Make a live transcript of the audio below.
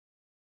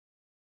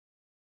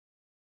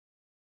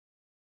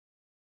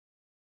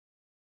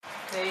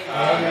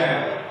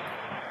Amen.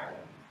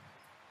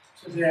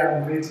 Today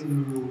I'm greeting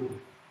you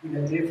in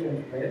a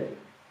different way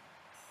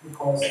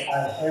because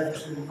I have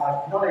to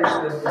acknowledge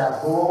that there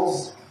are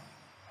those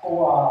who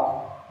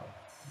are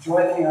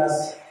joining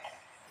us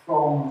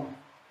from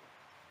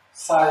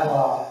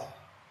cyber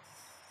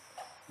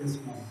this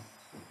morning.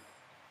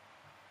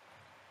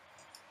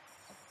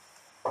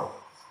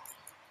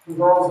 To those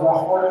who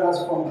are following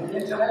us from the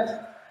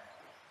internet,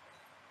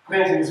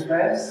 greetings,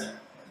 friends.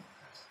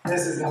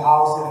 This is the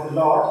house of the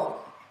Lord.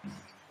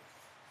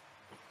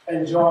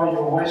 Enjoy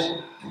your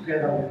worship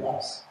together with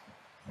us.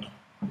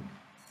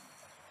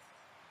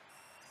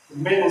 The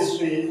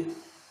ministry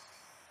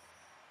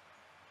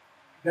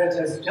that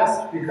has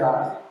just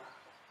begun,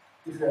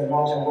 if you are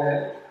not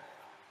aware,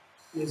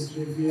 is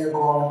Revere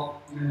God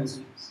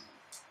Ministries.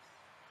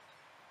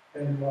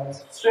 And we are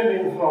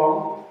streaming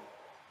from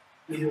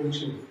the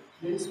YouTube.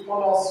 Please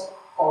follow us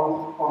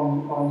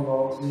on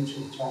your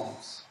YouTube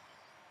channels.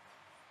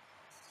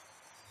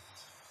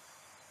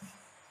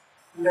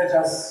 Let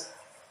us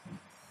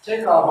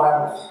take our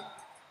Bibles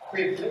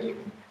quickly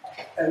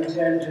and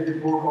turn to the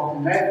book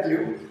of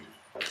Matthew,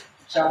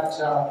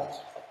 chapter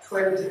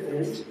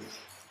 28.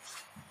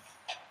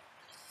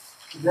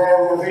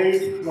 There we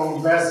read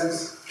from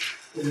verses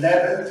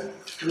 11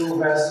 through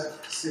verse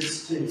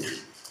 16.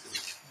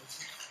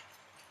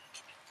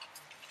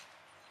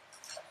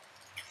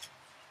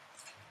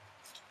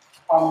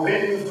 I'm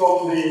reading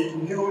from the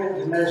New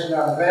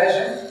International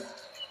Version.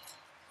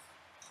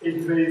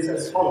 It reads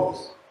as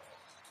follows.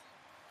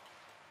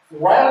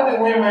 While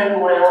the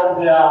women were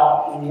on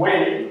their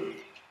way,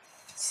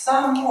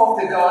 some of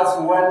the guards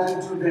went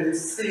into the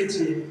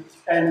city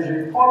and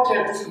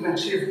reported to the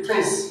chief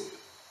priests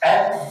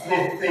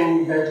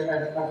everything that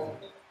had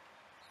happened.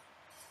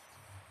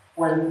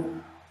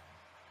 When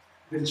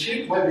the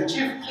chief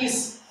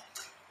priests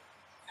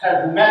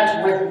had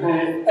met with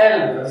the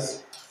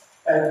elders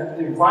and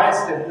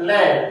devised a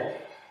plan,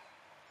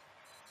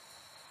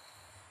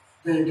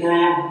 they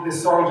gave the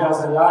soldiers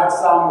a large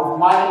sum of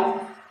money,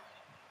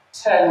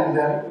 telling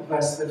them,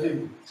 verse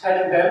 13,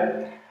 telling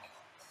them,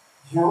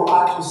 you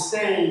are to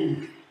say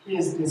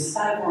his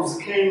disciples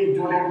came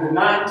during the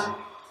night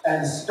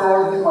and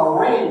stole him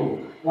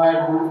away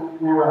while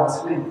we were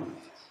asleep.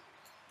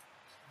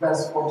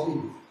 Verse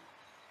 14.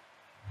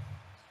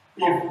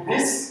 If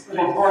this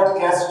report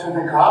gets to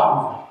the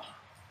governor,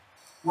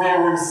 we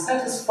will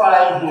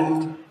satisfy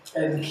him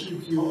and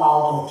keep you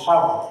out of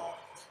trouble.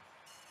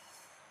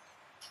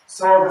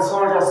 So the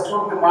soldiers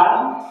took the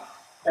money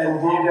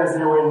and did as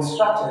they were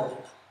instructed.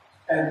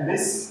 And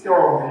this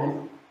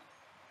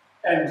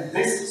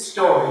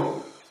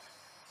story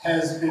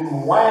has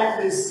been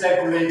widely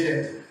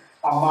circulated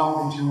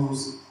among the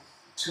Jews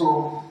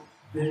to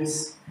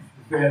this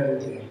very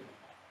day.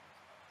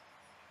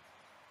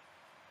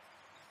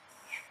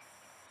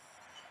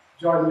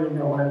 Join me in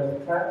a word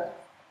of prayer.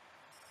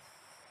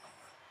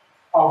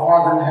 Our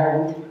Father in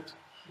heaven,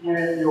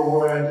 hear your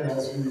word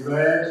as we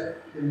read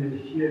in the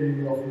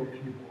hearing of your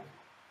people.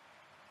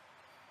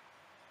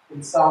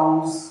 It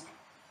sounds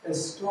a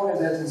story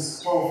that is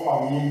so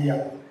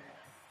familiar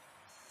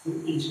to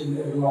each and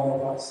every one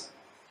of us,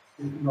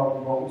 if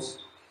not most.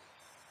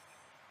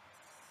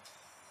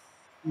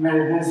 May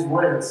these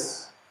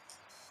words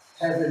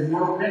have a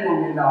new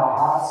meaning in our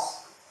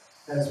hearts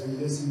as we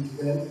listen to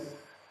them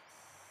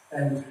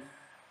and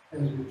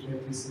as we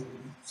practice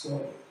them.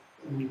 So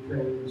we pray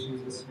in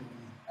Jesus'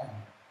 name.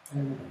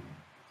 Amen.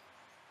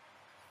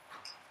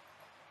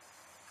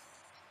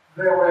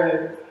 There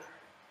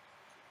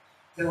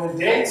were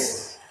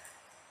days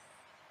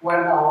when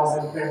I was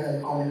at Bethel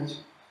College.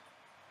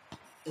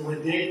 There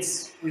were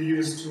dates we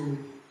used to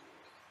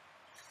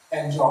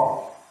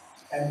enjoy,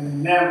 and we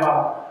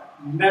never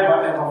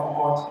ever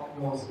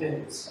forgot those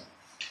days.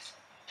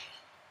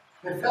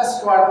 The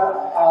first one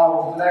I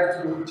would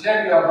like to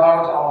tell you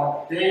about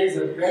our days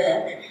at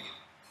Bethel.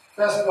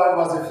 First one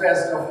was the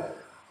 1st of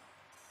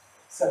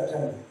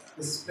September,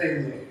 the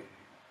spring day.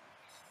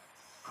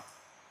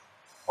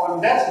 On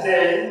that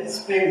day,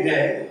 spring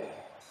day,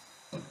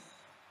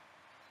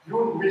 you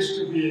would wish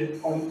to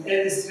be on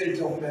any street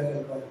of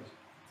Bethel College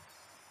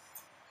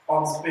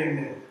on spring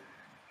day.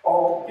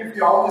 Or if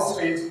you're on the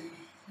street,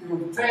 you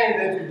would pray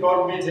that you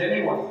don't meet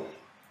anyone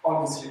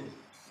on the street.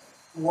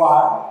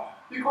 Why?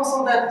 Because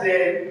on that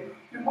day,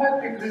 you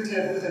might be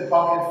greeted with a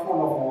bucket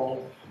full of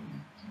water.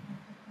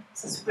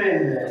 It's a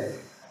spring day.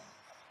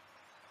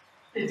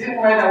 It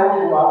didn't matter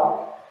who you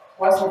are.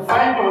 Once you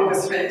find you on the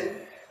street,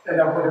 then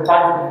I've got a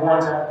bucket of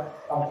water,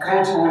 I'll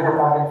greet you with a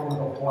bucket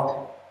full of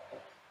water.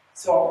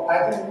 So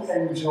I didn't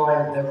enjoy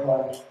that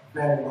one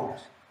very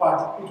much.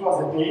 But it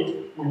was a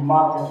date we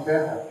marked at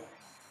Bethel.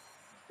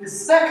 The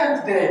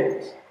second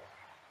date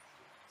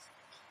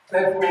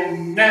that we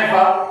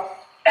never,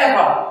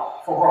 ever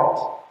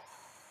forgot.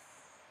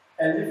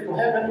 And if you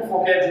happen to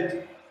forget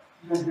it,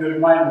 you'll be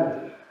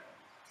reminded.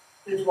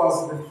 It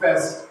was the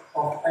 1st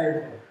of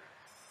April,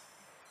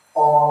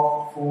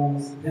 All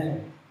Fool's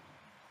Day.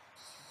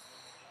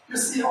 You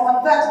see,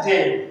 on that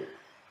day,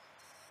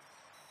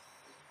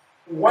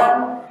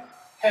 one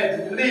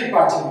had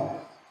liberty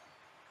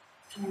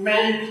to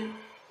make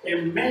a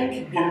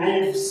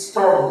make-believe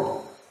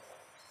story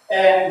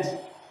and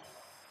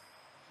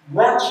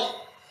watch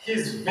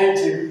his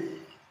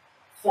victim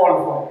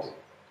fall for it.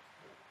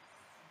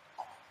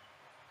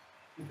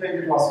 You think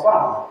it was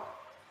fun?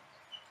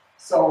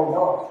 So we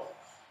know.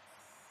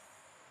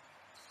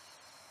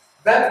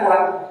 That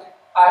one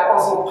I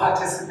also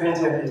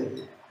participated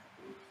in.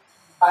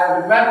 I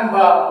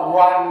remember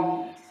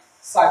one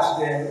such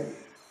day,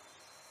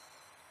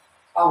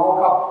 I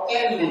woke up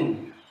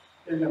early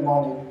in the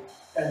morning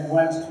and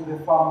went to the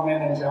farm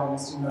manager,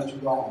 Mr.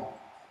 Natal.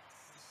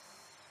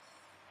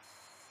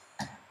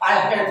 I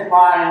had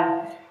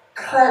my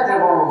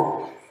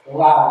credible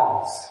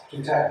lies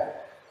to tell.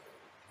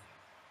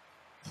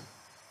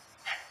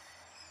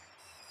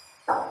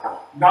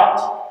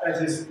 Not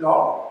at his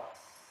door.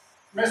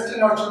 Mr.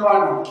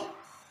 Natal,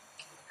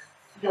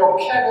 your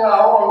cattle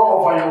are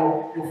all over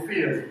your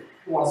field.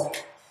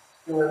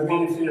 You were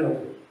mini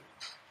field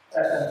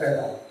at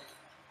Bella.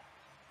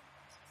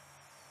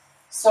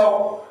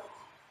 So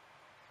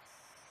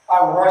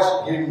I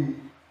watched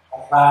him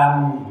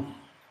run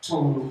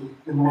to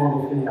the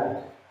mini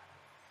field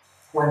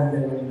when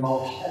there were no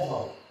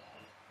cattle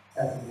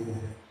at the field.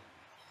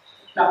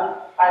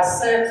 Now, I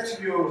said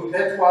to you,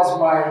 that was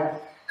my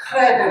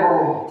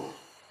credible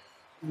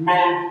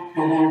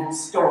make-believe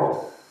story.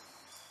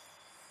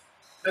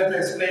 Let me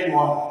explain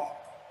why.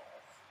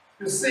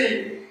 You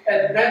see,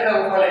 at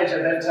Bethel College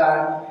at that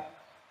time,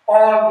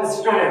 all the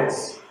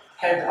students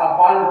had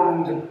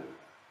abandoned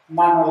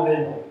manual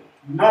labor.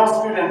 No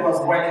student was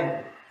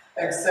working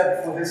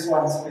except for this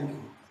one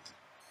speaking.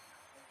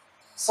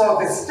 So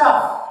the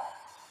staff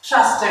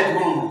trusted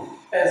me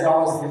as I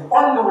was the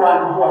only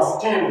one who was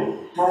still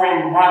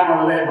doing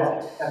manual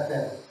labor at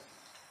Bethel.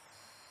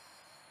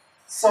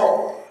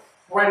 So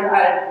when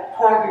I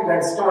told him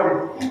that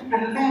story, he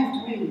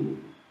believed me.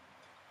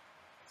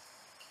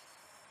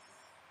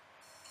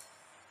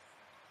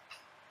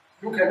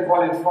 You can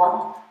call it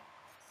fun,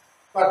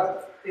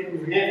 but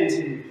in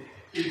reality,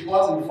 it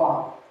wasn't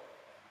fun.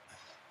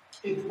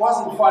 It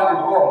wasn't fun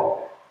at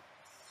all.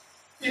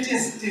 It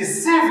is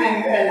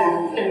deceiving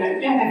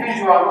an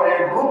individual or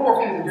a group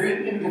of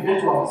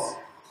individuals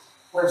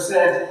who have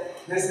said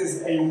this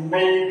is a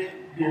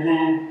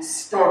make-believe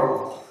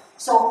story.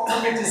 So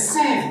to be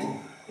deceived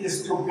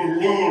is to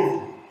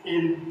believe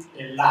in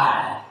a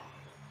lie.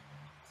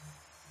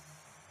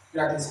 You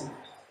are deceived.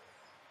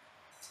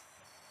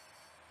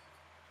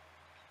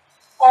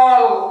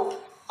 All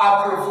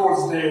April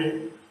Fool's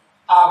Day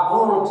are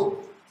good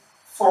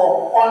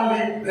for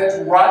only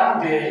that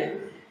one day,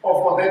 or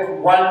for that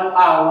 1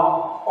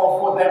 hour, or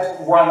for that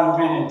 1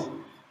 minute.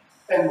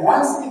 And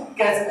once it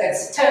gets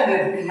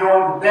extended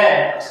beyond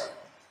that,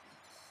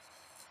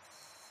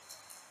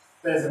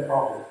 there's a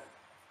problem.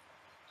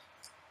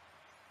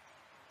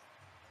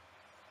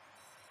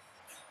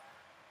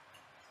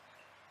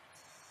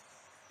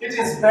 It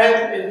is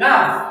bad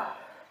enough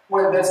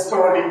when the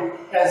story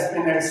has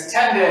been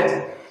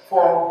extended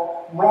for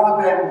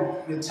more than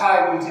the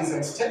time it is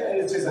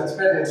expected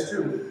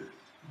to.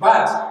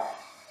 But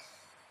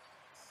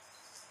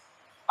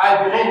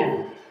I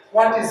believe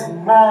what is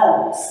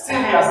more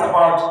serious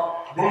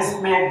about this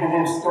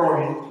make-believe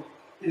story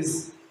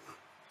is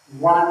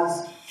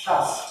one's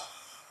trust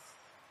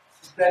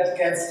that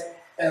gets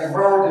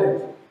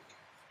eroded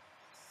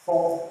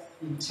for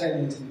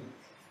eternity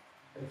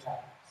at times.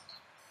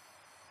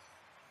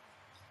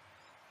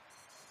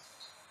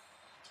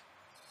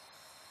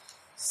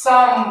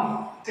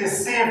 Some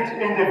deceived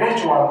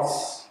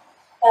individuals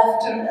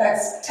often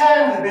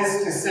extend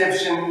this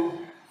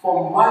deception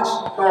for much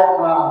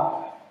longer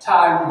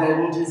time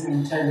than it is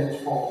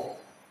intended for.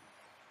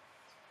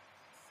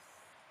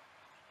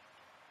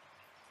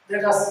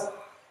 Let us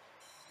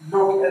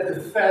look at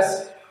the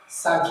first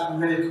such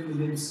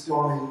make-believe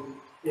story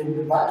in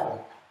the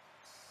Bible.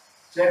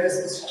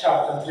 Genesis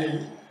chapter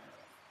 3,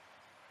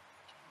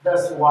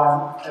 verse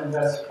 1 and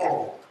verse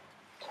 4.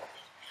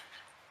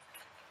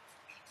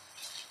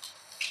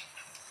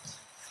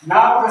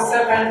 Now the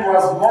serpent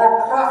was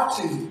more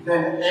crafty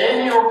than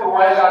any of the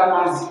wild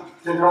animals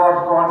the Lord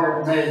God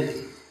had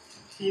made.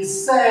 He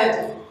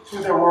said to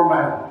the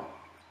woman,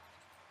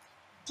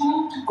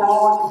 "Did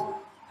God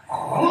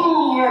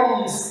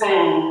really say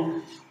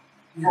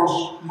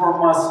you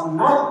must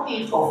not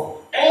eat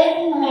of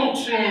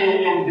any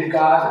tree in the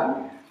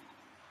garden?"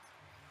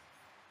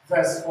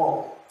 Verse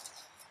 4.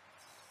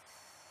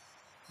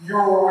 "You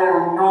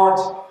will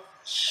not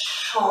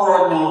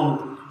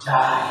surely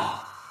die,"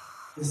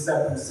 the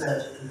serpent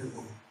said to the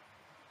woman.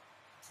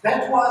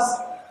 That was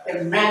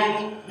a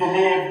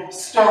make-believe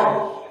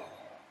story.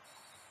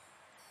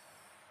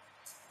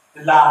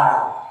 A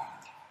lie.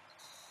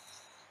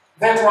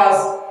 That was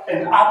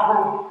an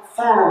April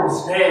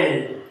Fool's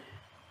Day,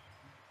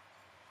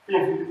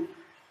 if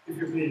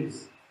you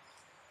please.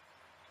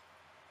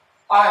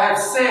 I have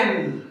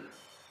seen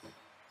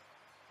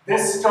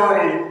this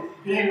story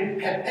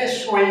being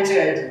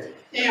perpetuated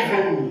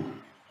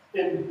even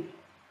in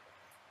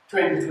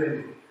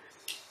 2020.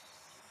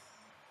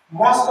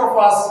 Most of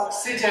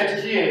us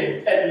seated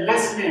here and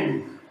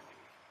listening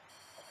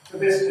to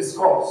this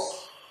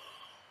discourse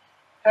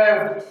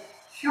have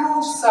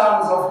huge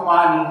sums of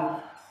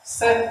money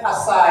set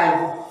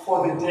aside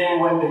for the day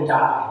when they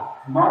die,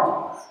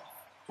 not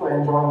to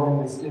enjoy when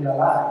they're still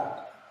alive.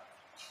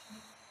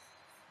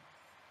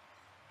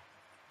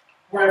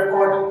 We've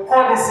got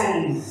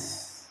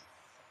policies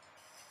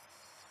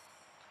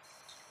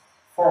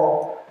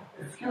for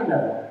a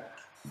funeral,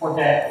 for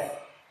death.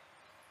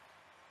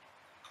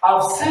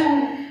 I've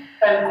seen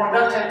and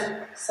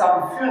conducted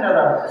some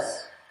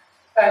funerals,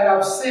 and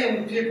I've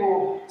seen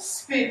people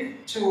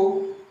speak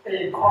to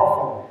a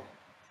coffin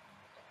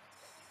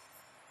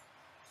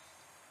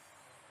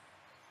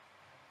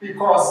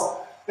because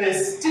they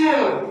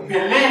still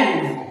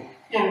believe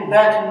in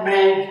that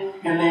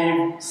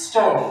make-believe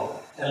story,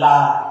 a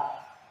lie.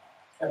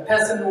 A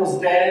person who's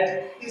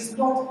dead is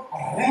not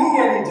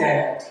really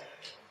dead.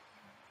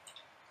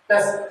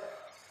 That's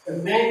a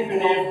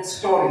make-believe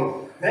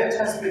story that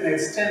has been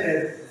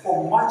extended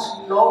for much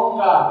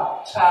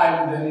longer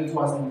time than it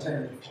was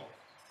intended for.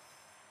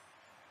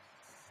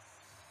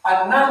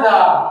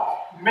 Another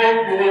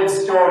make-believe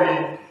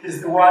story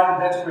is the one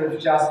that we've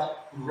just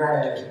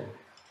read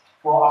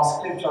for our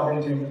scripture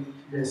reading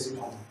this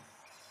morning.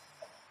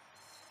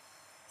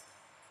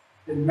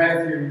 In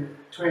Matthew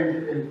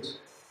 28.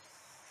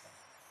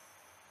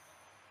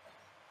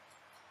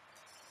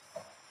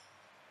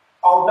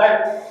 I would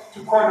like to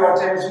call your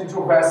attention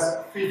to verse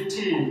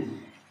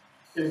 15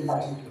 in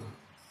particular.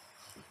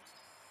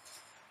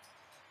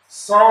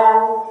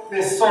 So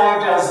the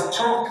soldiers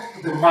took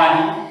the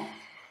money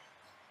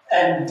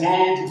and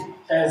did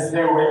as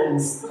they were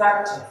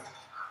instructed.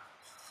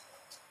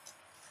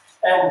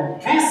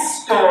 And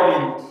this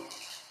story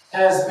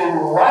has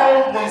been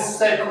widely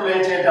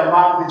circulated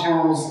among the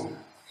Jews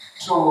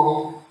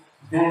to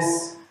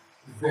this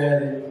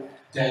very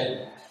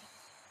day.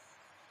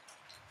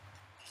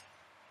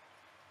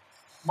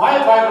 My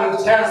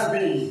Bible tells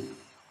me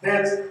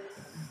that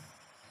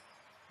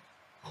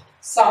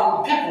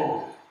some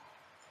people,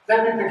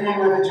 let me begin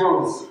with the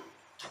Jews,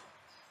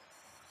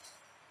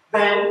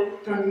 they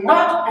do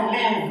not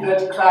believe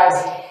that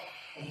Christ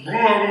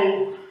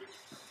really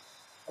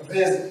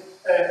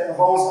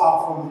rose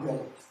up from the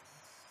dead.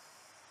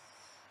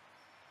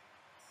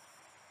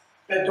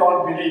 They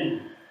don't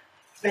believe.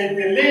 They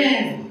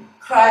believe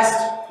Christ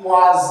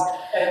was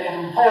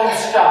an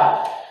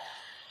impostor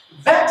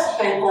that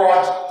they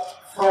got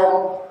from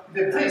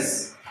the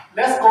priests.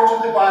 Let's go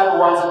to the Bible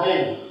once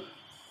again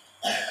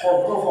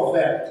for proof of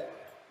that.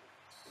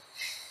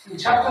 In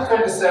chapter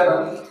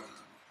 27,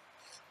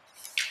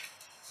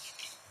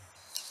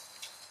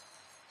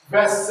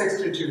 verse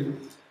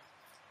 62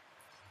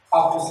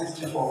 up to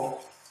 64.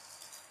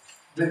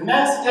 The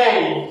next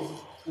day,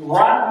 the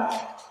one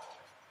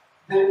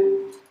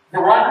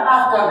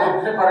after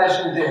the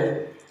preparation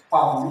day,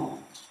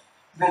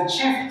 the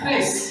chief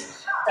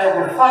priests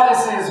and the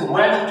Pharisees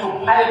went to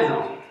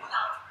Pilate.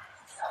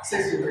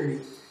 63.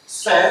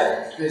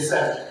 They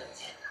said,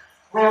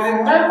 we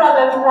remember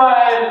that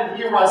while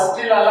he was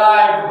still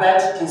alive,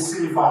 that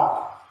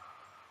deceiver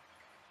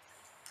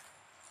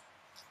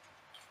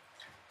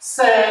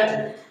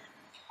said,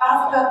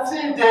 after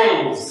 3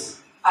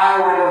 days I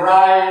will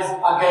rise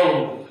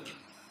again.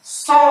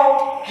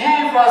 So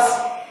give us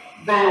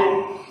the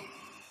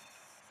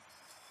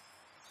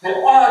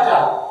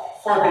order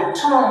for the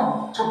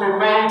tomb to be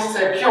made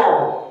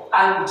secure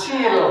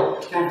until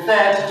the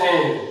 3rd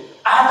day.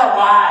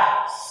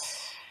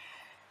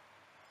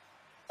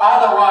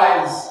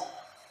 Otherwise,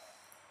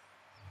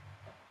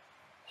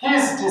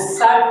 his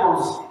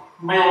disciples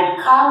may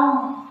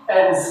come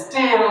and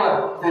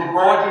steal the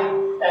body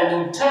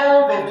and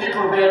tell the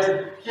people that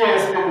he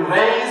has been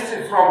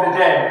raised from the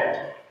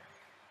dead.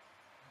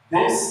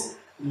 This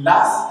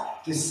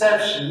last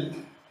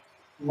deception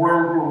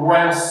will be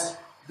worse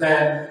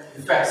than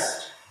the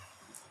first.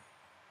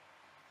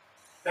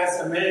 That's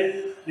a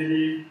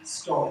make-believe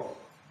story.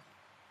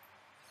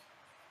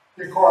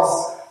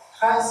 Because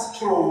Christ's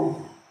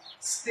tomb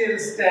still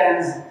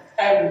stands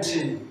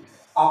empty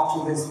up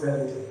to this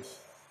very day.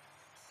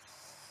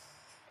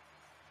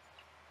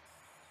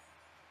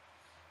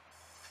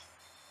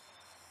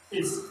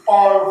 It's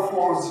All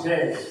Fool's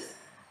Day.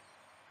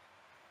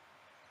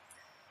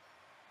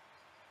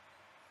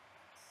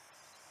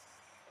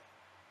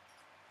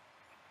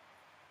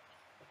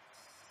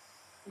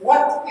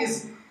 What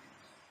is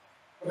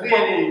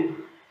really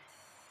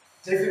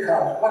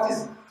difficult, what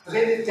is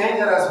really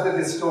dangerous with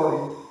this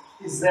story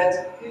is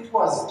that it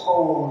was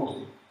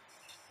told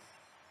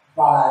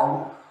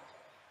by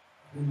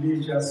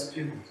religious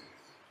people.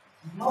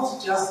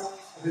 Not just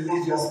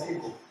religious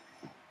people,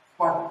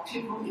 but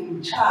people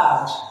in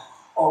charge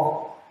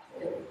of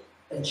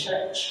a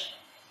church.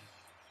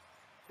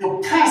 The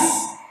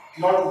priests,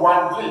 not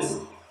one priest,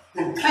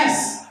 the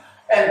priests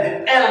and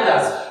the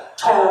elders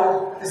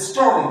told the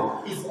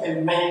story. It's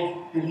a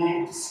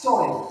make-believe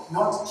story,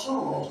 not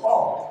true at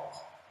all.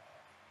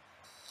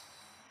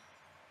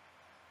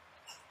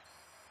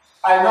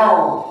 I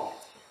know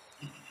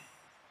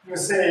you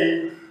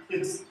say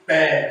it's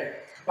bad.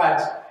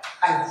 But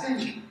I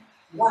think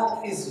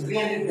what is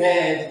really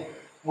bad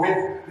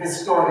with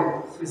this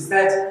story is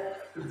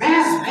that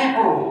these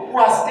people who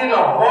are still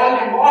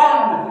holding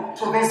on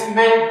to this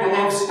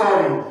make-believe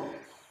story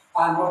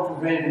are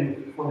not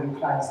ready for the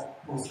Christ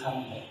who's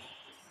coming back.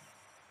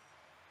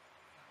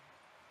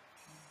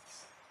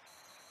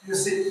 You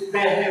see, they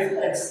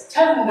have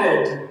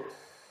extended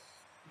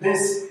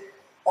this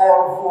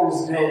All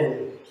Fools'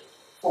 Day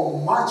for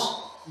much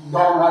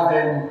longer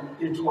than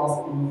it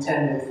was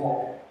intended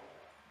for.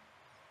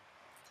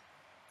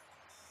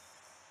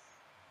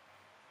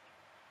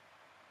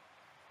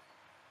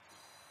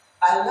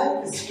 I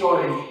like the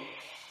story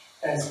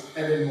as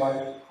Ellen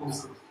White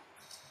puts it.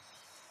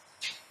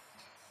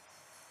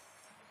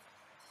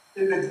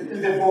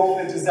 In the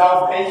book, The Desire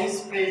of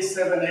Ages, page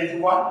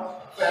 781,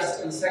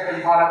 first and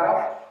second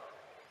paragraph,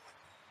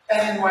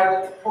 Ellen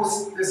White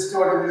puts the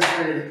story this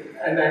way,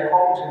 and I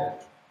quote her.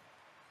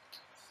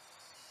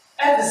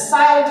 At the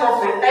sight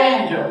of the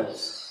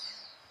angels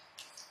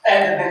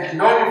and the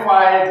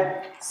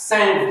glorified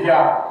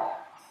Savior,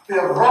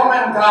 the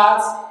Roman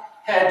guards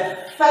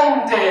had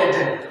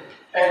fainted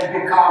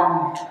and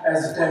become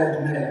as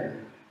dead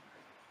men.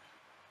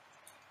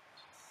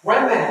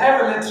 When the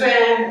heavenly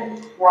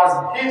train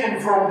was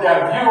hidden from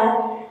their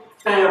view,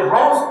 they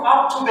rose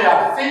up to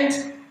their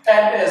feet,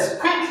 and as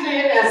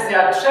quickly as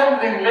their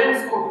trembling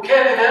limbs could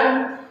carry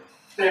them,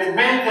 they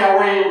made their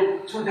way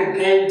to the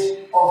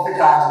gate of the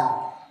garden.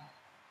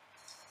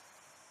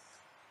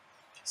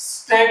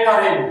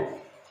 Staggering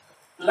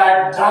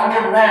like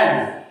drunken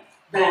men,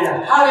 they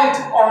hurried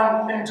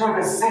on into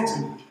the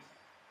city,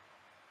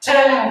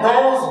 telling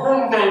those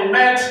whom they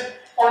met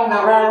on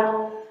the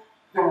road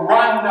the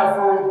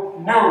wonderful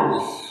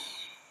news.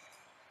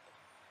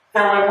 They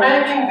were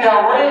making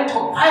their way to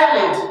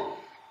Pilate,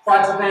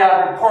 but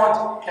their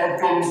report had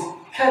been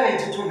carried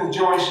to the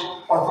Jewish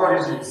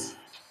authorities,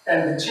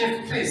 and the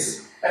chief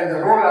priests and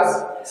the rulers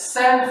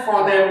sent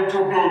for them to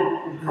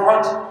be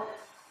brought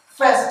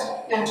first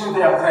into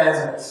their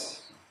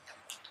presence.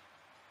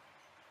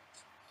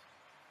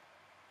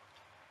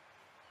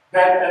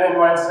 Then Ellen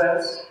White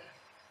says,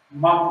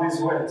 mark these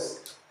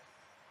words,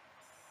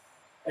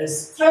 a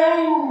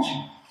strange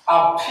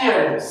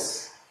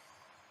appearance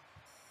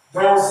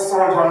those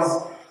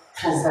soldiers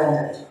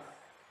presented.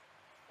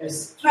 A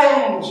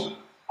strange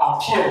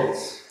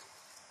appearance.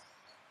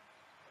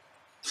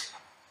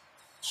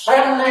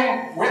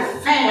 Trembling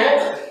with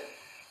fear,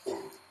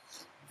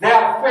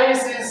 their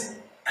faces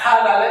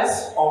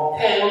colorless or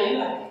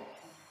pale,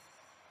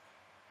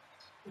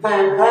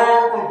 they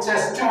bore the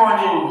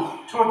testimony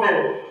to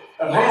the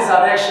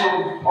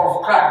resurrection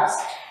of Christ.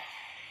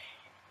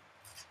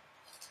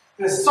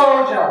 The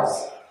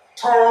soldiers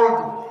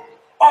told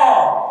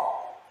all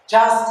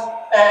just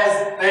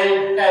as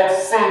they had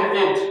seen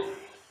it.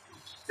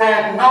 They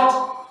had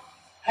not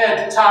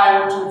had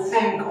time to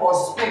think or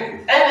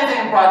speak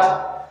anything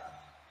but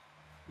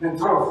the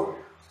truth.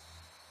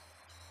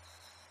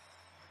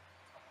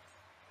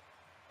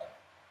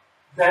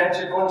 Then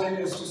she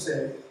continues to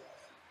say,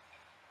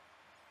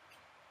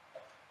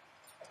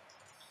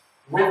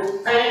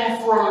 with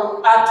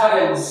painful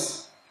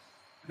utterance,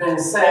 they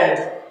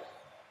said,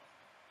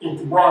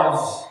 it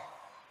was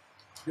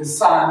the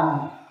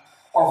Son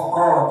of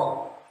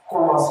God who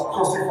was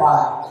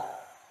crucified.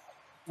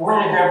 We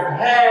have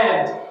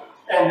heard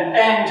an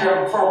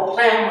angel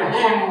proclaim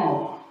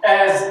him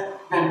as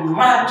the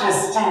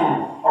majesty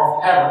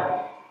of heaven,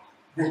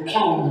 the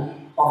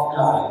King of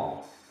glory.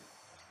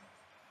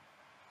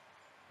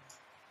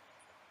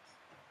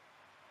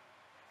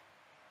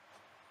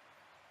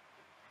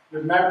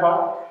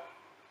 Remember,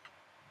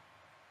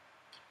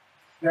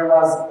 there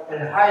was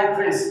a high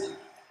priest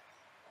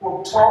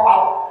who tore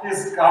up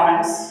his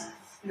garments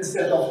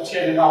instead of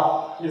tearing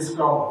up his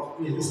clothes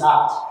with his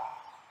heart.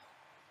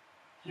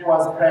 He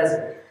was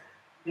present.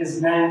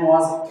 His name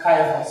was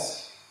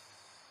Caiaphas.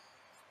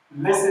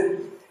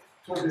 Listen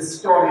to the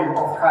story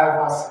of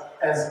Caiaphas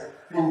as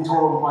being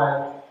told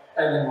by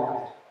Ellen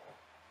White.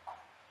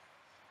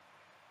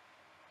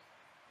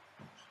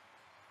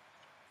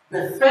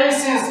 The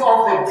faces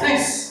of the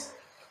priests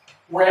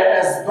were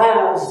as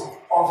those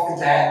of the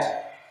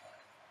dead.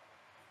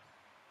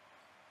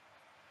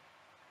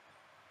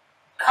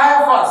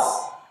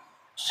 Caiaphas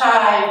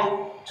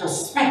tried to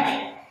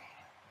speak.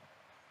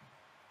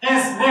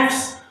 His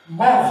lips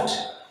moved,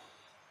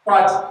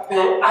 but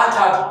they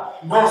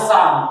uttered no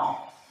sound.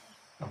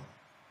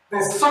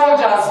 The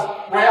soldiers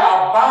were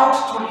about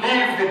to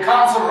leave the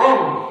council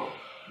room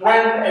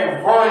when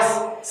a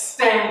voice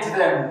stayed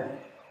them.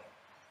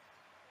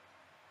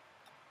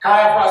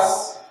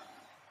 Caiaphas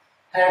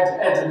had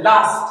at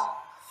last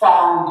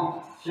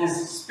found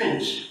his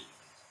speech.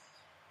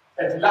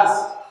 At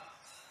last,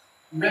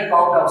 maybe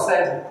I would have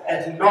said,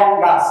 at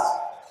long last,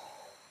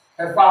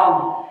 he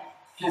found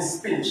his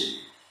speech.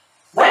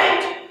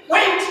 Wait,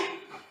 wait,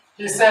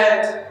 he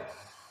said,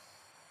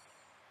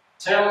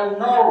 tell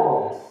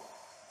no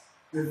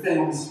one the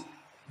things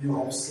you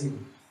have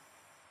seen.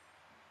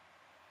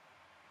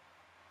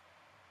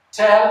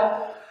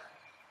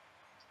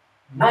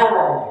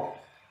 knowing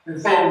the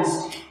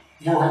things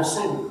you have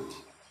seen.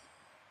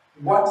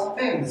 What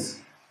things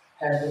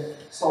have the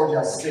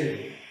soldiers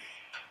seen?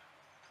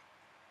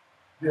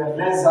 The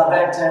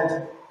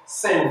resurrected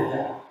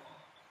Savior.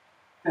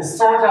 The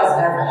soldiers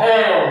have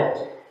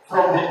heard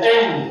from the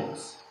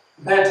angels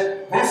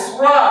that this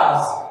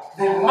was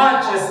the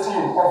majesty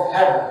of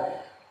heaven,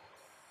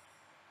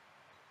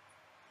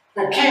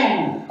 the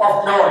King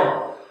of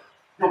glory.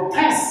 The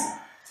priest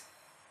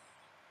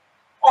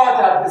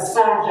ordered the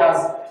soldiers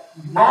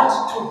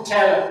not to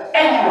tell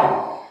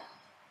anyone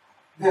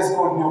this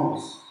good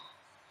news.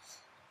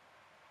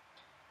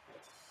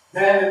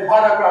 Then in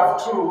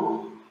paragraph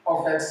 2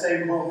 of that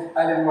same book,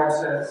 Ellen White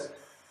says,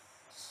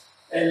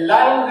 a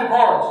lying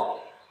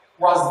report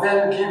was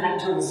then given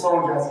to the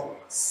soldiers,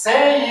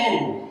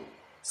 saying,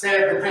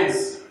 said the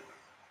priest,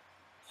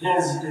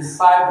 his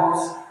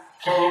disciples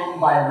came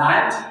by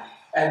night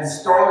and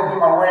stole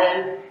him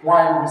away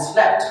while we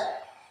slept.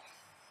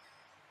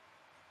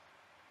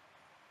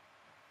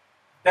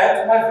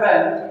 That, my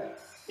friend,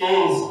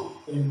 is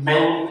a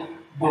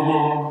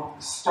make-believe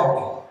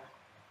story.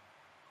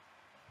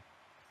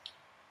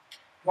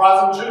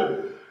 Wasn't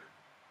true.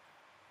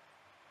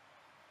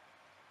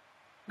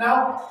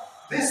 Now,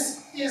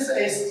 this is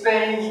a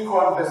strange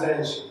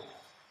conversation.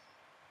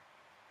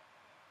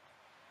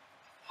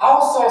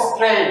 How so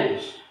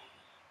strange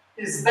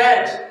is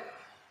that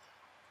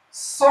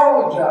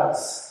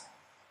soldiers,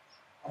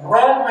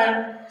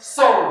 Roman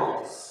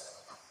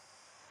soldiers,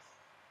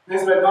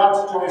 these were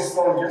not Jewish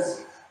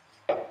soldiers,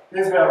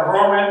 these were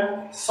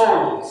Roman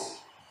soldiers,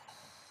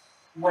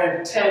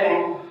 were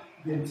telling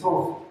the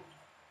truth.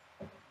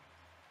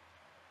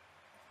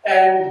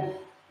 And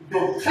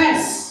the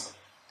priests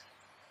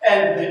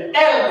and the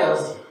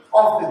elders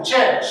of the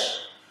church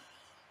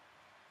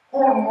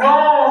who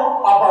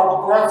know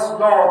about God's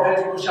law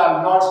that you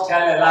shall not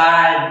tell a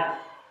lie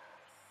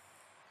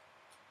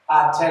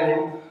are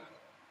telling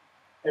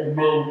a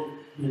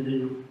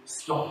make-believe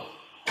story.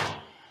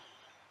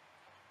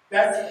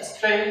 That's a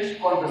strange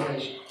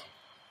conversation.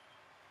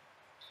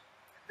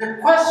 The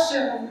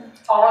question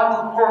I want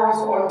to pose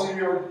onto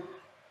you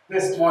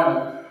this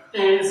morning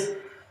is,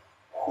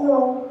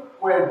 who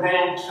were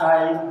they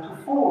trying to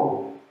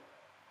fool?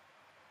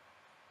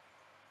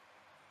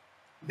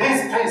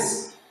 These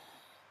priests,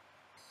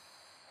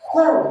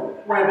 who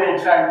were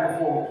they trying to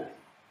fool?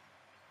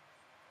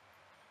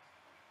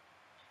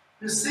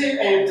 You see,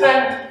 a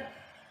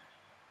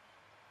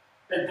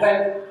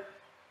plank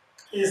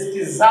is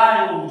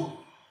designed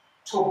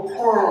to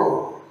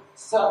pull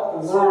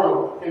some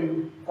wool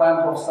in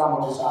front of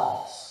somebody's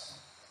eyes.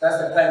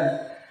 That's a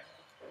plank.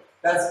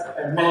 That's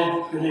a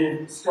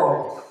make-believe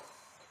story.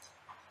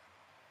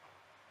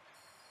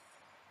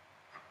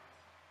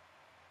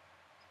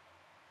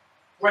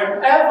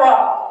 Whenever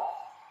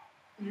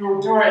you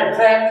do a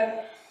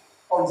prank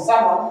on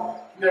someone,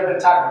 you have a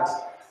target.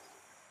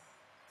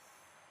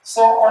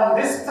 So on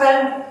this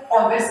prank,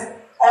 on this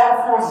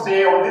All Fool's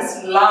Day, on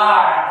this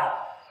lie,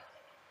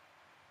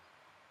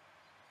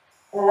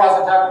 who was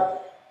the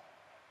target?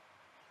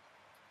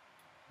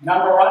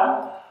 Number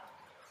one,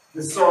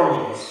 the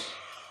soldiers.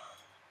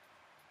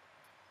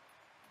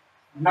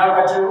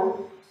 Number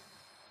two,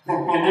 the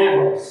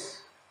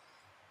believers.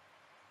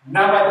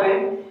 Number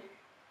three,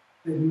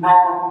 the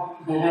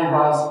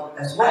non-believers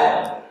as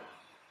well.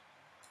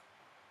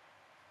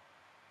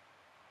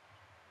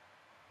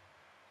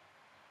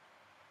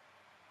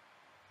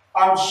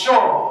 I'm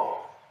sure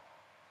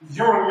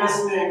you're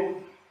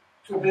listening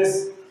to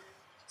this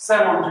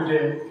sermon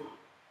today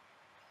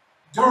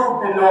do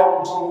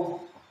belong to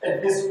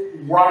at least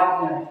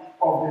one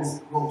of these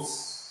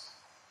groups.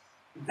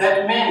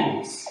 That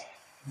means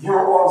you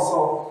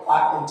also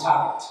are a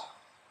target.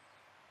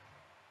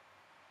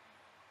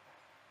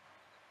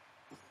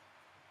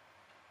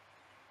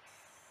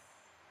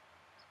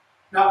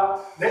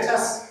 Now, let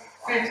us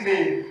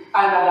quickly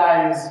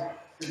analyze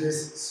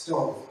this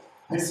story,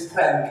 this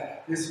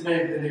prank, this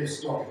make-believe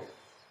story.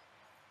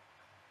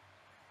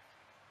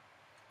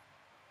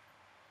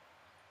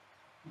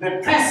 The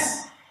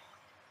priests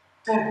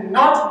did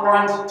not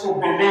want to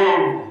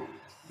believe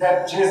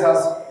that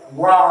Jesus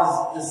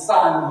was the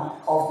Son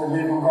of the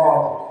living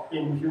God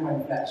in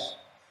human flesh.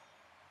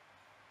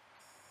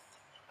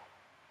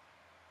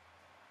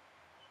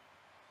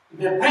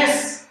 The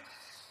priests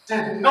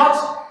and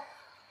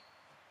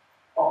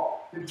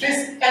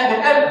the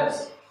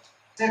elders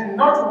did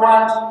not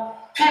want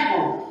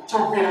people to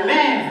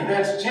believe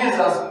that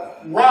Jesus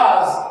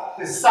was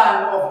the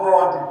Son of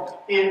God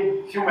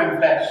in human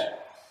flesh.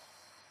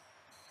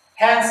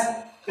 Hence,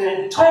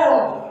 they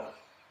told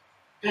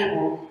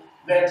people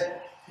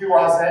that he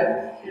was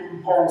an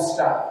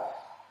impostor.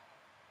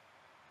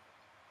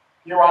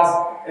 He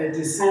was a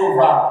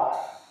deceiver.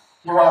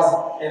 He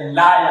was a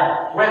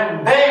liar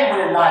when they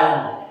were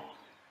lying.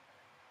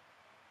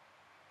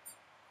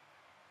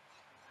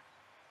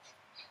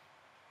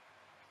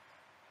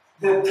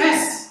 The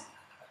priests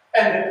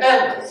and the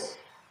elders,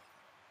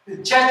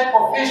 the church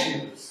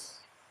officials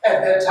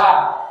at that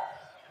time,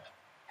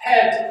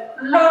 had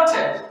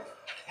plotted,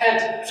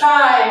 had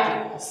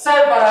tried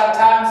several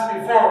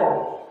times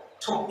before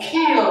to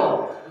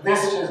kill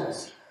this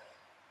Jesus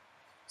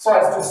so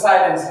as to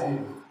silence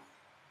him.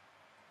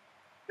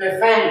 They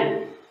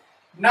failed.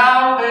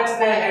 Now that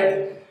they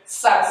had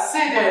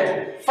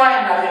succeeded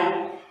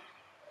finally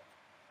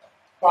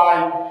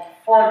by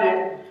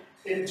falling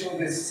into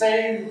the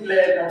same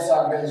plan of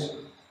salvation.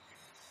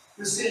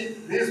 You see,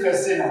 these were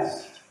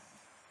sinners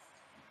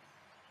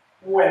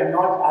who were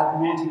not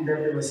admitting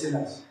that they were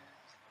sinners.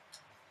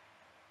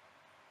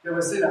 They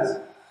were sinners.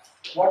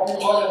 What we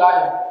call a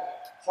liar,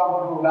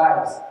 someone who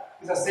lies,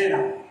 is a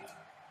sinner.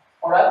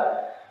 Alright?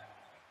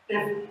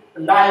 If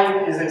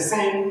lying is a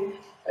sin,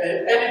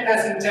 any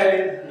person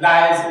telling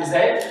lies is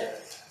a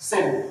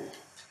sin.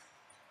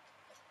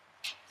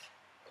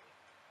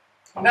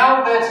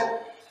 Now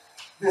that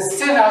the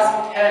sinners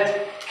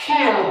had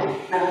killed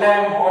the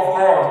Lamb of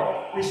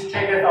God, which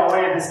taketh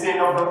away the sin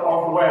of the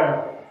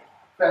world.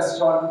 1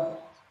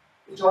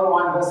 John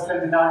 1 verse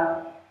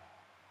 29.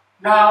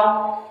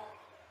 Now,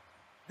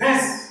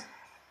 these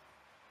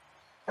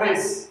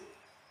priests,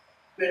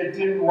 they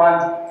didn't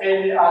want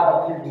any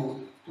other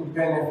people to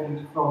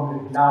benefit from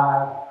the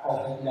blood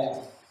of the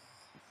Lamb.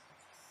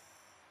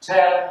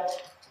 Tell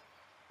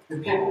the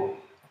people,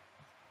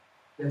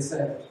 they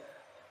said,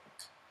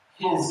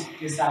 his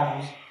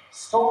disciples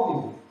stole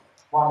him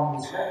while he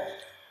was left.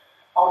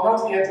 I will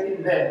not get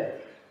in there.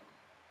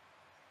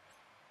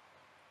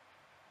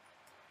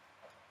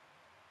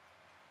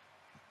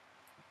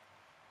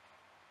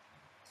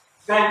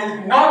 They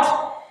did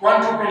not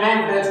want to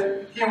believe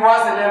that he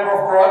was the Lamb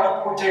of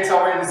God who takes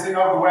away the sin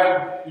of the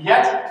world,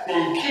 yet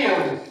they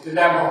killed the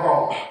Lamb of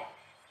God.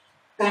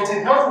 They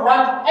did not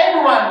want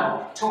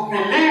anyone to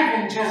believe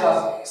in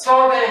Jesus,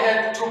 so they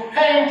had to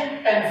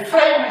paint and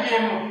frame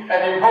him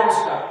an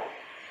impostor.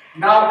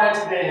 Now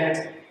that they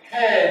had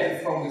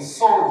heard from the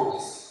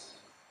soldiers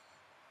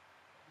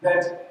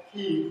that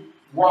he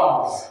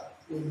was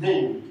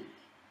indeed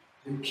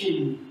the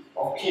King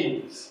of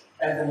Kings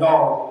and the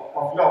Lord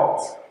of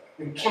Lords,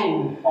 the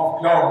King of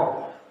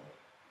Glory,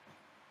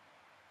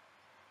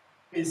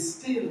 they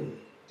still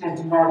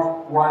did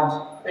not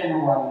want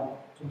anyone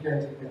to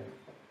get to him.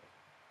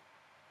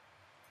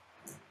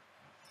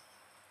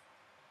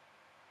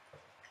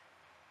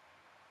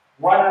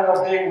 One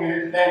other thing we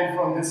learn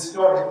from this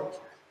story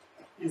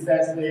is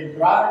that they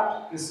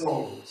bribed the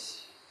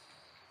soldiers.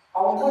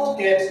 I will not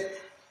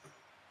get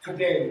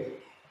today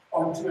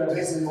onto a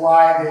reason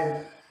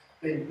why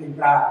they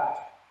bribed.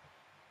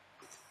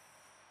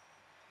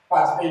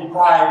 But they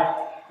bribed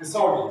the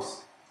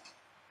soldiers.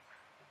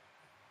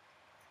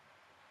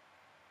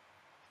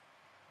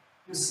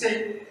 You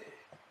see,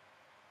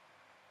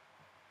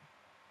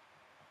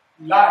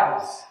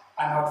 lies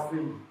are not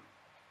free.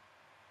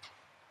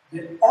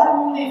 The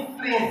only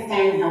free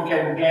thing you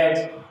can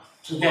get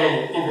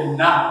today, even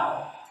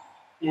now,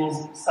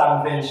 is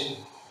salvation.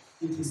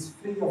 It is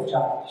free of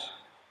charge.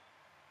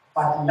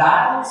 But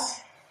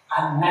lies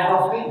are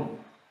never free.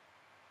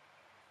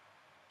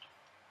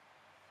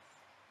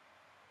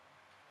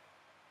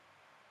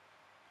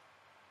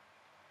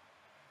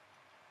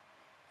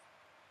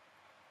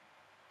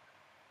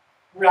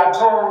 We are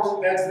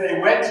told that they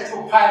went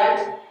to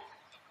Pilate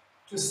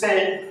to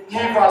say,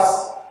 give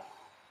us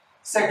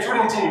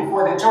security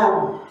for the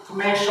tomb to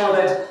make sure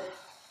that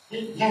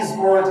his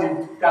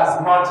body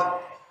does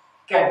not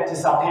get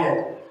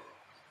disappeared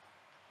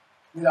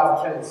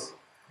without trace.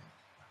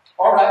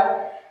 All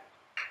right.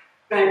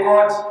 They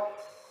got,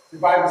 the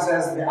Bible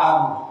says, the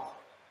army.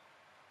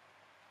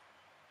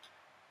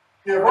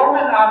 The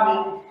Roman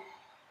army,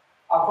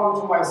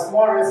 according to my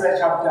small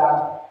research I've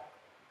done,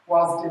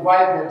 was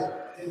divided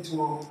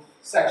into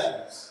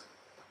sections.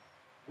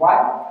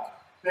 One,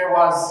 there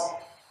was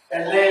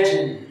a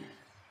legion.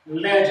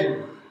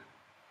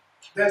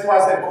 That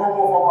was a group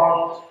of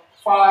about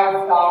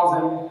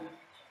 5,000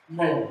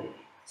 men,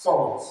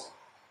 soldiers.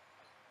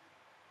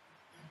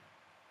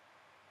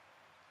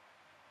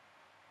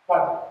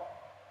 But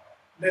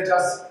let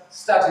us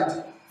start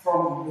it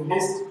from the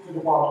least to the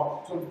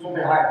bottom, to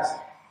the highest.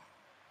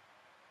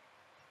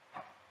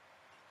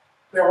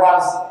 There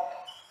was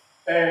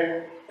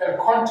a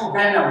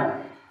contubernum,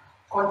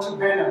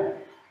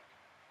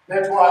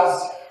 that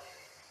was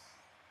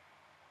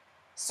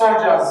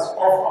soldiers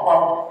of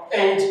about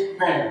 8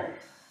 men.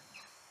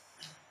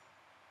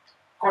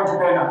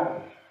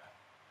 Contubernum.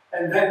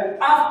 And then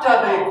after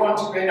the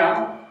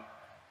contubernum,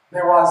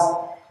 there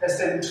was a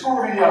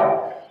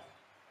centurion.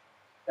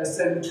 A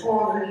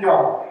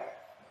centurion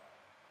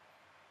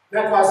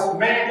that was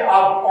made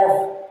up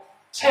of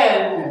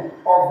 10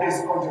 of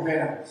these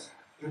contubernums.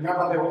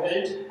 Remember there were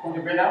 8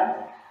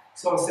 contubernum?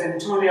 So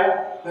centurion,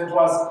 that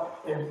was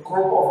a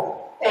group of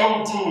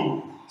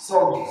 80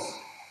 soldiers.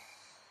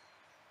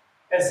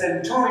 A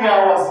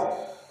centurion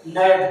was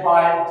led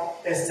by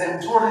a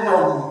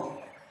centurion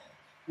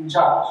in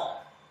charge.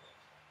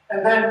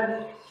 And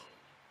then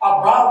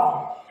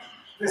above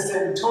the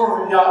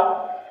centurion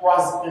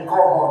was a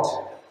cohort.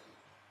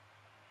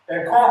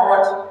 A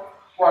cohort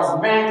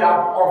was made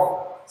up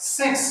of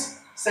 6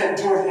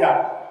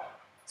 centurions.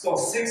 So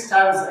 6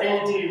 times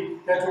 80,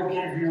 that will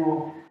give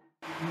you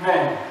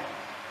men.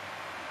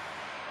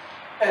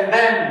 And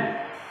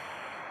then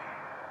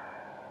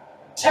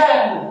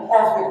 10 of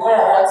the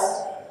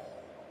cohorts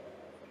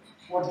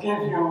would give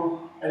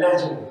you a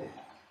legend.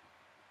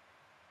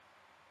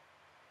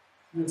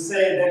 You'd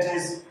say that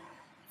is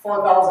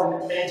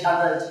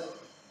 4,800.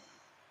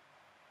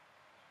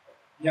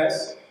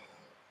 Yes.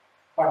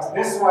 But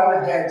this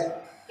one had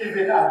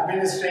even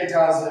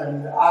administrators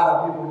and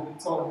other people,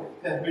 so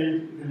they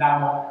made the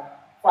number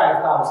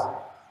 5,000.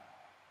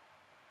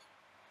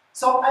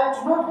 So I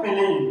do not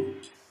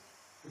believe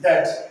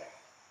that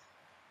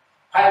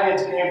Pilate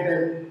gave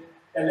them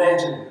a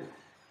legend,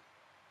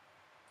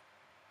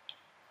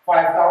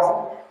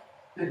 5,000,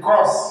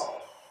 because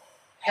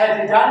had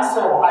he done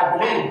so, I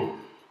believe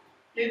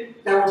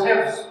they would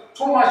have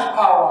too much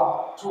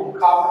power to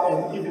come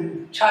and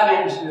even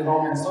challenge the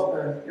Roman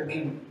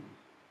king.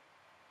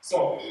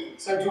 So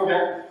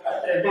centurion,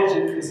 a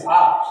legend is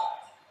out.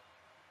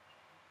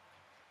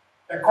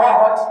 A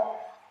cohort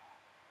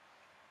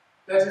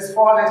that is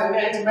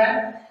 408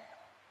 men,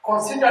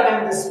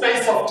 considering the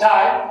space of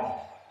time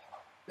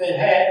they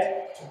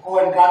had to go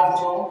and guard the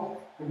tomb.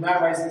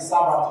 Remember, it's the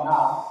Sabbath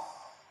now.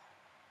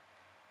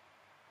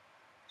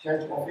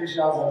 Church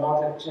officials are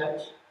not at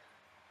church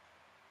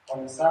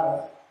on the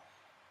Sabbath.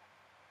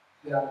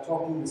 They are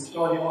talking the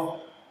story of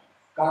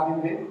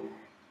guarding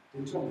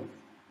the tomb.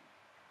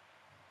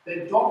 They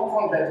don't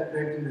call that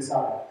breaking the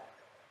Sabbath.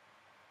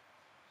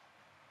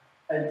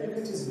 And if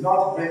it is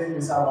not breaking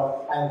the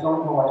Sabbath, I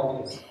don't know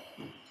what it is.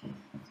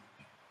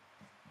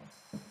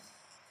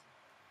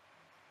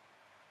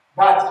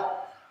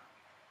 But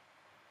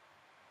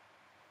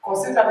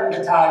considering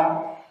the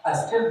time, I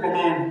still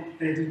believe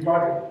they did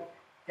not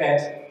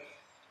get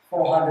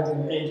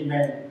 480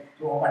 men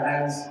to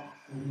organize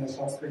in a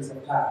short space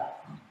of time.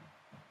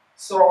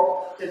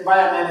 So, in my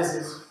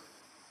analysis,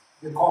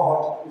 the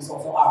cohort is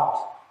also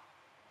out.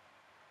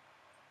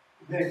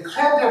 The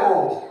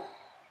credible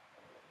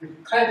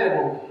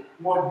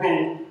would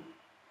be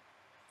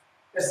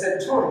a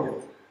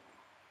centurion,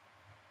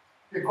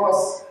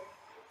 because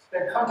the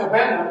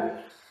counterbandum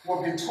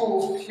would be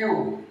too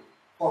few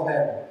for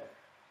them.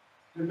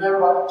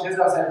 Remember,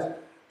 Jesus had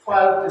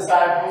 12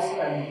 disciples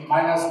and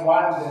minus 1,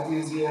 that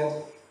means he had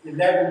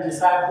 11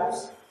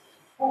 disciples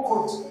who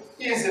could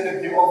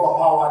easily be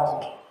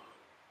overpowered.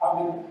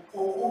 Who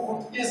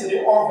could easily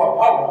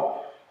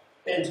overpower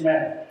 8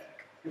 men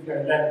if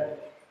they're 11.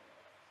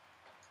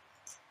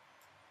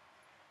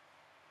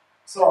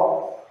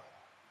 So,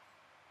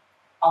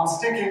 I'm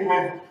sticking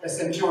with a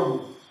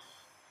centurion.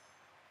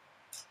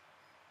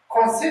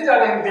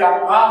 Considering the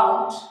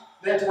amount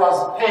that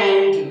was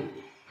paid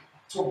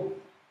to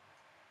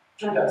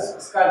Judas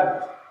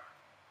Iscariot,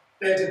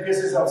 30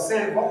 pieces of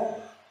silver,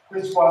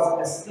 which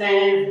was a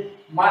slave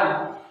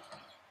money.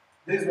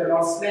 These were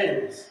not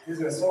slaves, these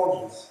were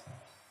soldiers.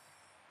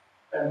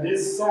 And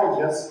these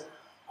soldiers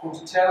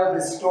could tell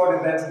the story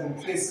that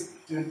the priests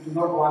do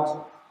not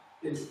want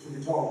it to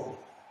be told.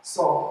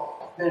 So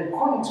they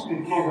couldn't be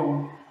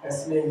given a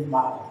slave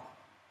money.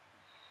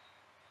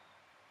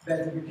 They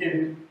had to be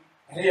given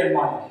real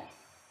money.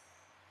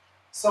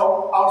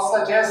 So I'll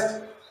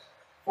suggest,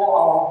 for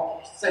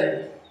our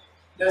sake,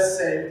 let's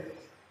say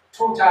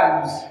 2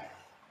 times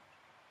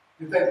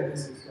the 30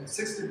 pieces, so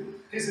 60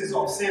 pieces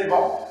of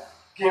silver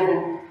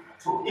given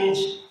to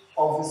each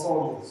of the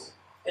soldiers,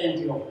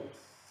 80 of them.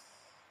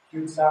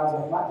 Huge sums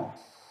of money.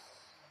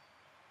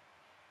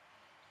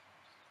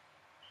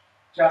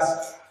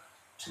 Just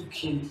to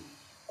keep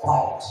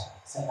quiet,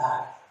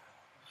 Salah.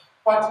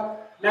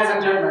 But, ladies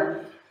and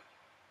gentlemen,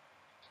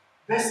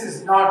 this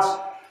is not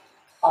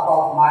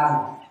about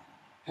money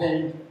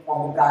paid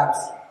on the bribes.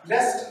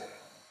 Lest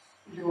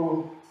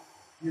you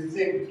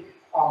think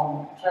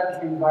I'm trying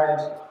to invite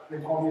the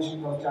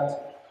commission of Judge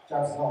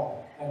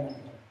Hall.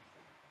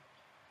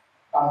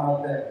 I'm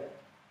not there.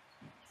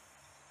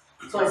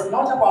 So it's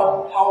not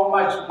about how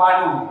much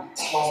money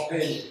was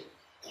paid.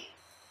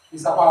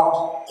 It's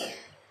about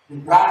the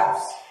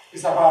bribes.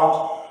 It's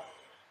about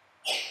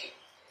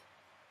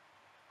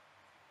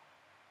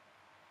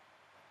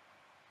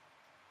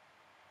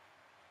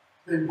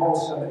the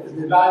imposture,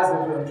 the lies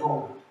that we are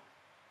told.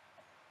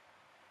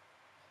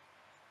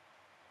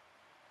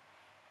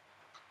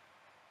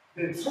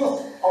 The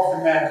truth of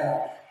the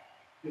matter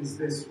is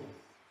this one.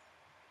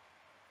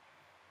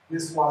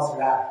 This was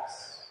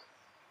lies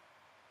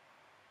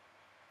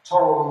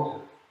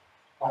told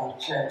by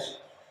church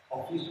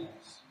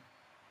officials.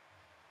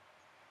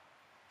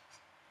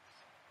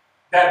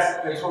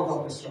 That's the truth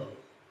of the story.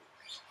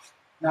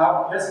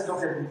 Now, let's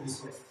look at it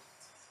this way.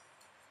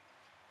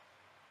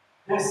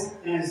 This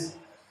is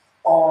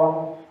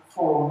on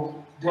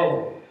Food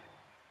Day.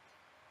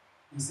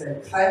 It's a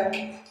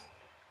prank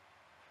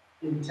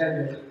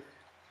intended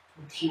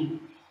to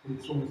keep the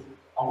truth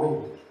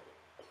away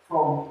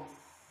from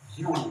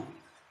you.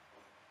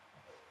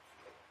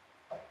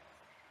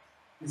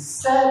 The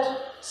sad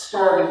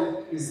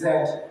story is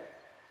that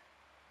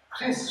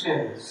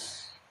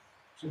Christians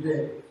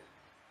today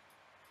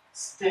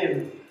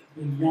still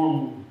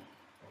believe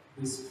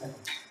his friend.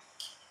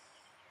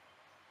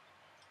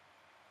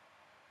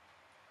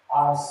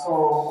 I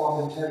saw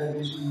on the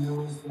television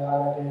news the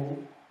other day,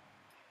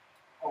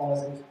 or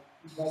was it?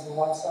 It was a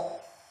WhatsApp.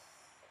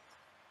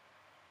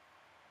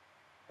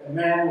 A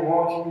man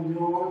walking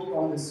nude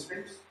on the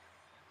street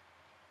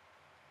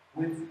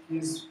with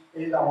his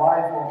either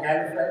wife or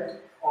girlfriend,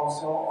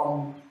 also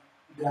on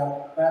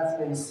their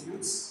birthday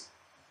suits.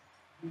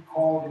 He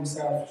called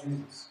himself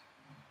Jesus.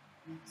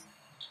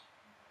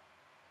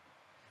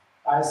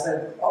 I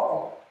said,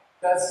 oh,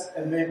 that's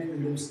a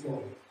make-believe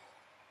story.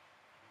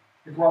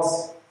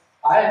 Because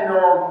I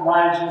know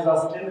my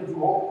Jesus didn't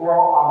go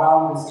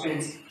around the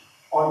streets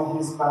on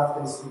his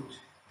birthday suit.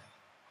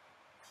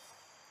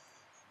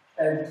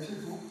 And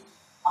people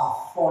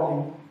are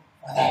falling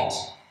for that.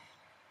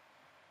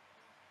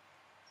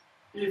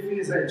 If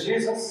he's a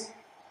Jesus,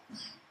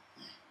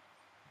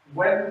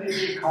 when did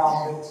he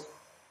come that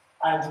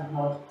I did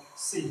not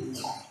see him?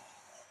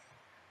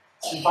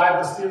 The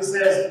Bible still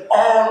says,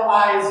 all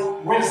eyes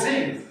will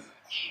see.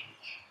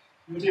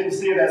 You didn't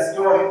see that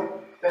story,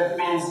 that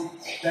means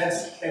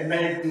that's a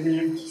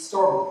make-believe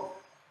story.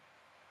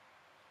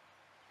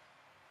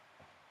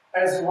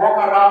 As you walk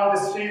around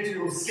the street,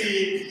 you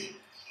see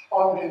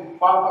on the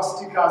bumper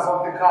stickers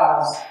of the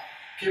cars,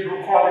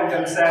 people calling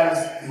themselves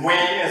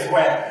Way as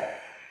well.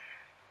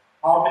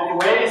 How many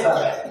ways are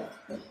there?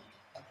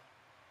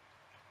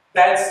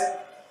 That's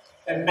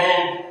a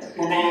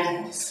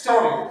make-believe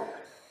story.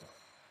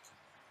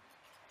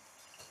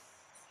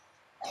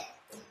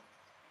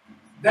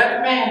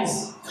 That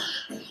means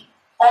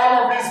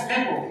all of these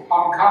people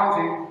I'm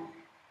counting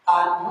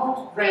are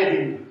not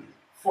ready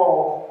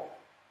for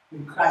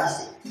the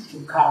Christ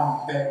to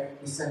come back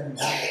the second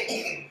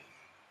time.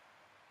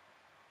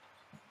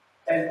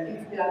 And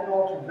if they are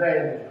not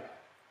ready,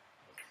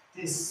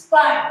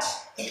 despite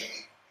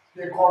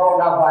the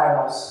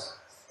coronavirus,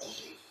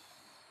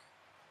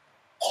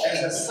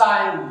 as a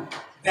sign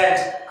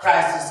that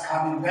Christ is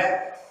coming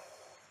back,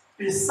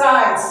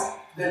 besides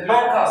the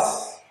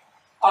locusts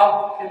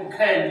up in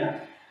Kenya,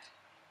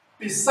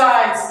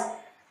 besides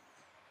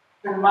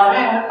the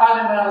marine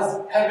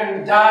animals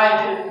having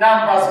died in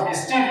numbers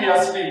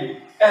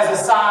mysteriously as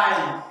a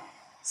sign,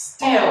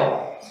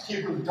 still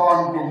people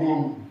don't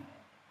believe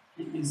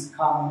he is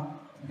coming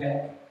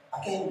back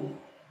again.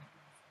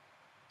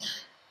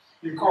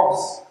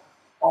 Because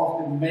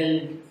of the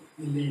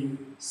make-believe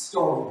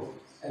story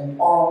and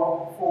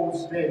all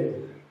false day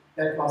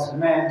that was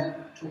meant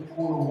to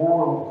pull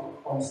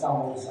wool on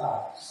somebody's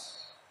eyes.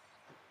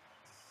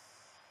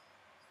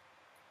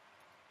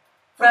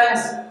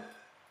 Friends,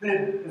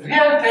 the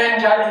real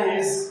danger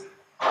is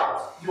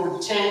you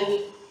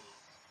take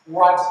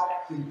what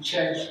the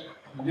church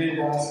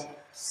leaders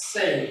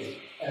say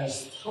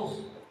as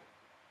truth.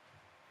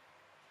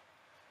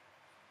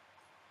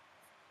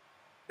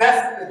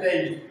 That's the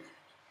danger.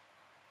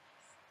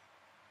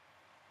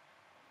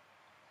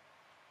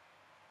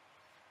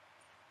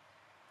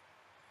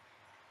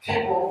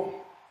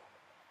 People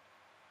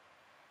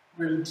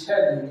will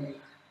tell you,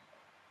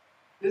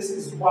 this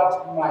is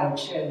what my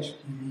church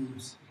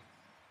believes.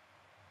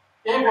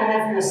 Even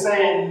if you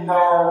say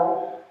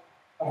no,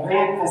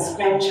 read the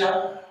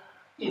scripture,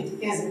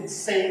 it isn't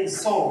saying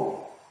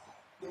so.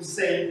 You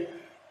say,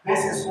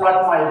 this is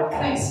what my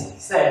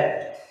priest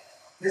said.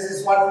 This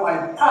is what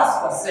my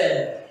pastor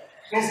said.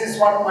 This is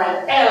what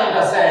my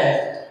elder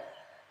said.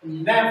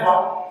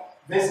 Never,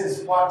 this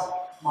is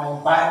what my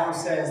Bible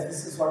says.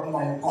 This is what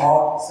my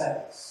God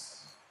says.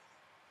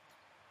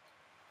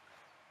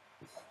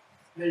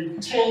 They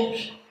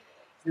take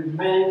the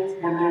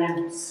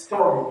make-believe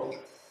story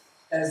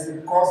as the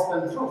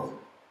gospel truth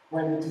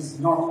when it is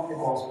not the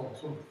gospel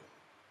truth.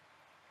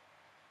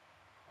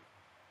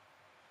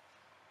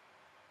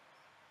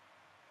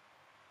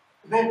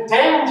 The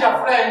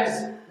danger,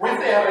 friends, with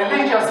a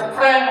religious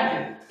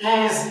prank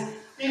is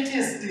it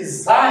is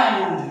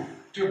designed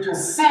to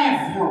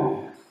deceive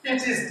you.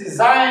 It is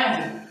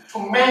designed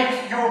to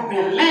make you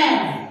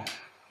believe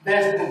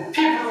that the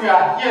people you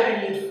are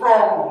hearing it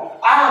from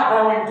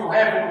are going to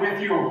heaven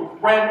with you,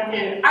 when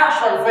in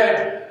actual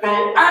fact,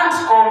 they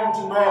aren't going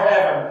to know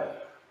heaven.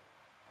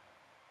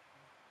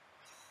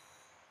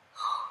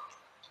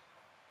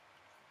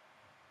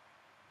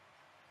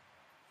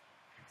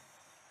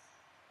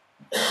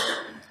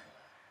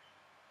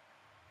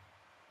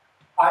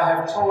 I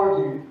have told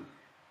you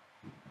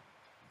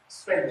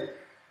straight,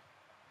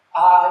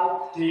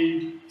 I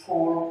did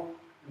pull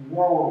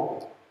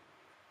wool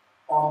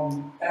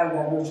on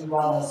Elder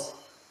Luciana's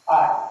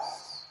eyes.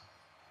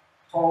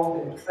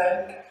 Told a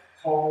prank,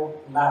 told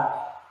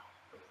lie.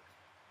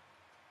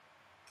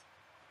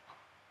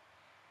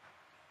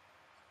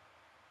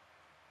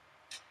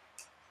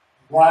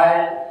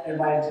 Why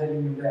am I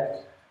telling you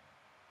that?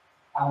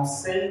 I'm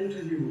saying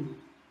to you,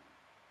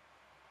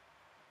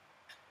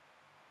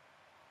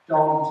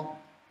 don't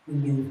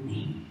believe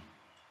me.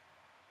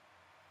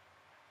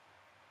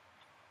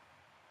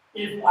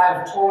 If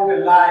I've told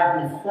a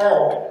lie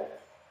before,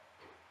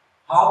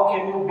 how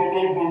can you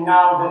believe me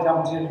now that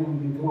I'm telling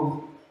you the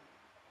truth?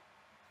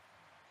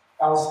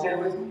 Are you still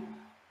with me?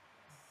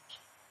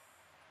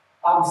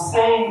 I'm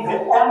saying the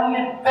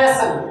only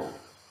person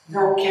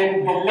you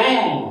can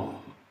blame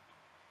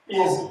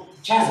is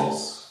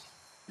Jesus.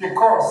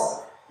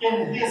 Because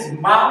in his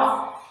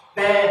mouth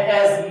there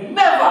has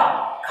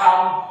never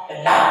come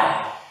a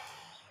lie.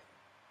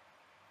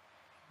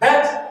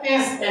 That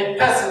is a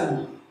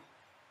person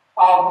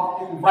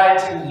I'm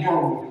inviting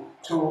you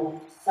to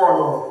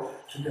follow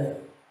today.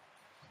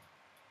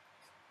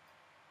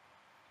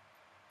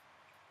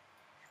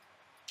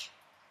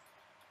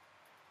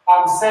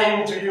 I'm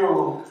saying to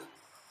you,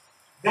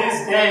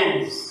 these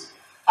days,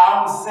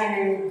 I'm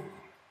singing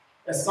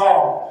a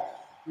song.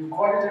 We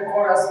call it a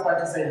chorus, but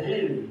it's a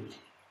hymn.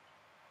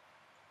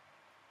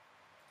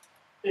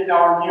 In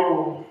our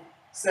new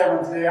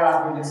Seventh-day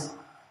Adventist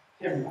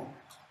hymn.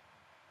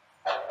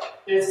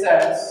 It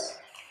says,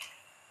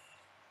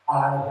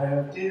 I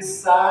have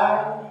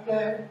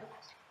decided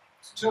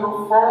to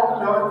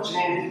follow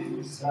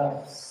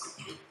Jesus.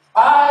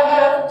 I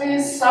have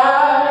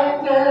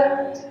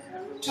decided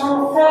to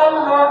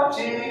follow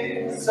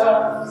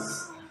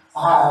Jesus.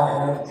 I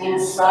have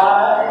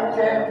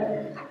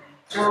decided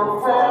to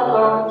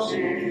follow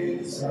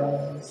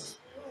Jesus.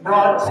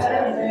 Not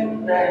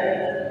turning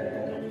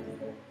back,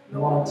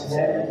 not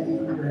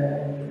turning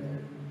back.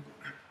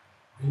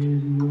 Will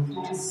you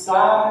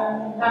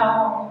decide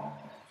now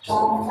to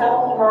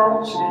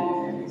follow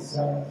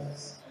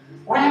Jesus?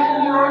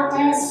 Will you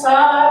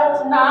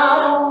decide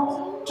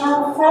now to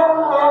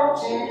follow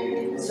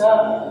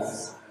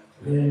Jesus?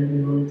 Will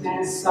you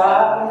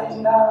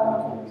decide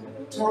now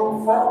to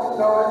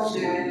follow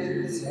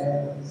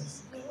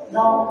Jesus?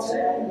 No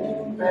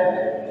turning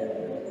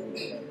back,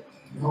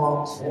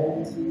 no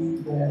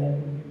turning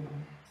back.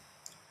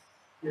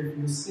 If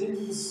you sing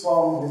this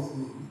song with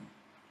me,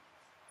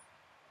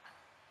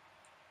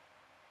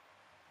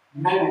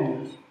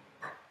 meaning it,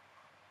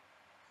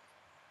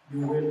 you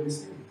will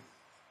receive.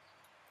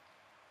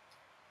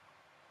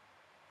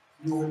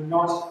 You will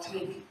not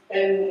take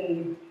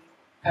any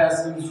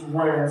person's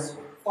words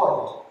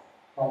for it,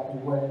 but the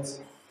words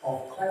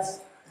of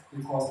Christ,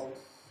 because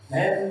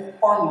them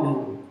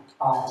only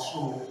are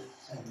true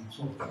and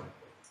true.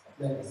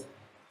 Let us pray.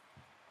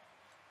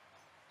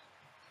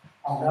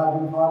 Our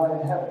loving Father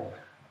in heaven,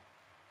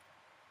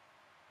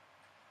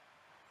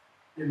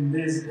 in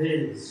these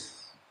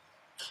days,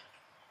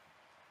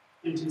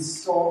 it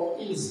is so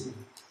easy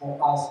for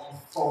us to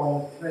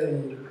fall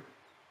prey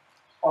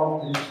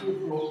on the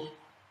people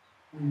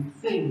we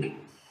think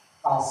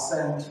are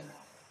sent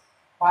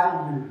by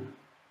you,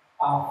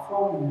 are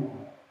from you,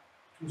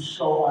 to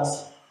show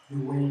us the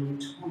way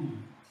to you.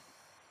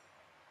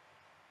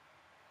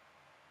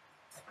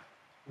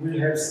 We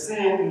have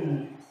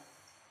seen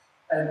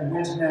and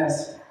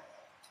witnessed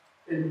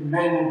in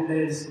many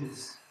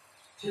places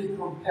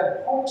people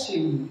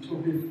purporting to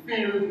be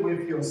filled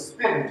with your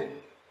spirit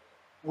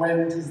when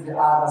it is the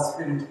other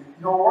spirit.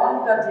 No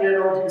wonder, dear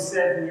Lord, you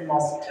said we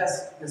must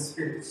test the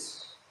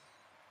spirits.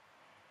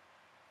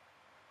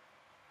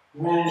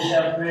 We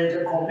have made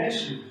a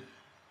commission,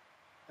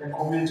 a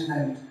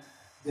commitment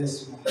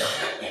this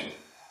morning.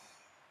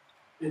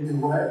 In the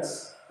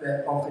words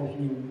of the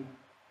hymn,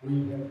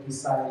 we have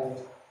decided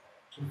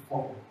to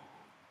follow.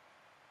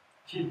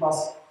 Keep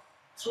us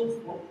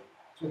truthful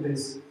to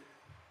this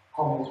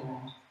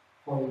commitment,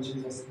 for in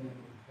Jesus' name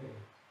we pray.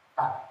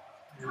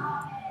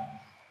 Amen.